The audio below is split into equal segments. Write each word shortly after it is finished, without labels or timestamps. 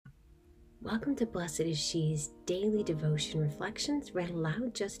Welcome to Blessed is She's daily devotion reflections read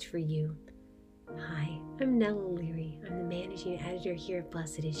aloud just for you. Hi, I'm Nella O'Leary. I'm the managing editor here at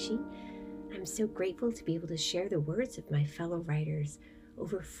Blessed is She. I'm so grateful to be able to share the words of my fellow writers,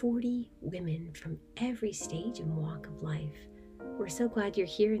 over 40 women from every stage and walk of life. We're so glad you're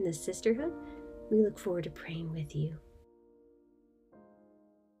here in this sisterhood. We look forward to praying with you.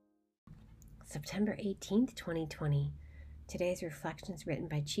 September 18th, 2020. Today's reflection is written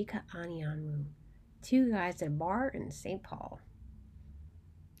by Chika Anyanwu. Two guys at a bar in St. Paul.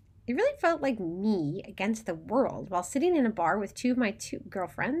 It really felt like me against the world while sitting in a bar with two of my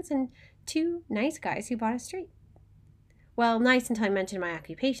girlfriends and two nice guys who bought us straight. Well, nice until I mentioned my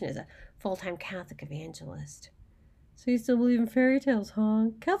occupation as a full-time Catholic evangelist. So you still believe in fairy tales, huh?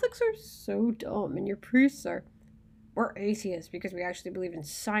 Catholics are so dumb, and your priests are... We're atheists because we actually believe in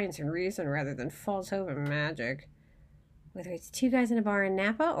science and reason rather than false hope and magic. Whether it's two guys in a bar in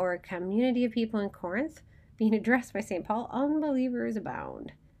Napa or a community of people in Corinth being addressed by St. Paul, unbelievers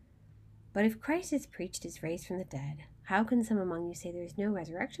abound. But if Christ is preached as raised from the dead, how can some among you say there is no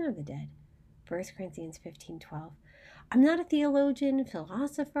resurrection of the dead? 1 Corinthians 15:12. I'm not a theologian,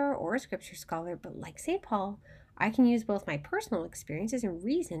 philosopher, or a scripture scholar, but like St. Paul, I can use both my personal experiences and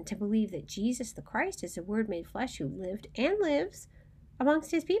reason to believe that Jesus the Christ is the Word made flesh who lived and lives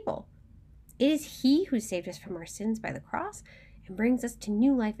amongst his people. It is he who saved us from our sins by the cross and brings us to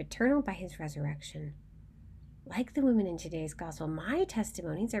new life eternal by his resurrection. Like the women in today's gospel, my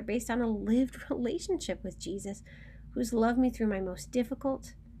testimonies are based on a lived relationship with Jesus, who's loved me through my most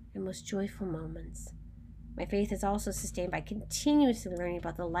difficult and most joyful moments. My faith is also sustained by continuously learning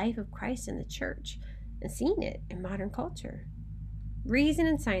about the life of Christ in the church and seeing it in modern culture. Reason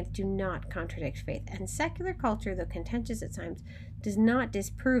and science do not contradict faith, and secular culture, though contentious at times, does not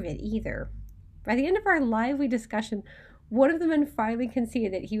disprove it either. By the end of our lively discussion, one of the men finally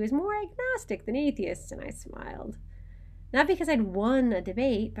conceded that he was more agnostic than atheist, and I smiled. Not because I'd won a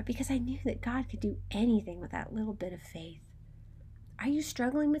debate, but because I knew that God could do anything with that little bit of faith. Are you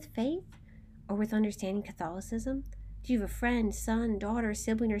struggling with faith or with understanding Catholicism? Do you have a friend, son, daughter,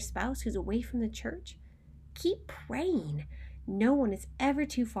 sibling, or spouse who's away from the church? Keep praying. No one is ever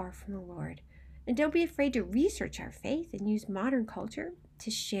too far from the Lord. And don't be afraid to research our faith and use modern culture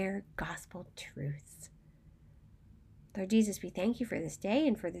to share gospel truths. Lord Jesus, we thank you for this day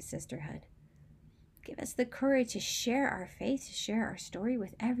and for this sisterhood. Give us the courage to share our faith, to share our story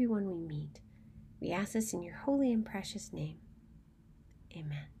with everyone we meet. We ask this in your holy and precious name.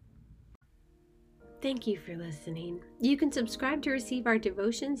 Amen. Thank you for listening. You can subscribe to receive our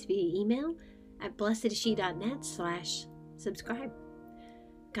devotions via email at blessedshe.net/subscribe.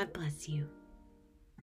 God bless you.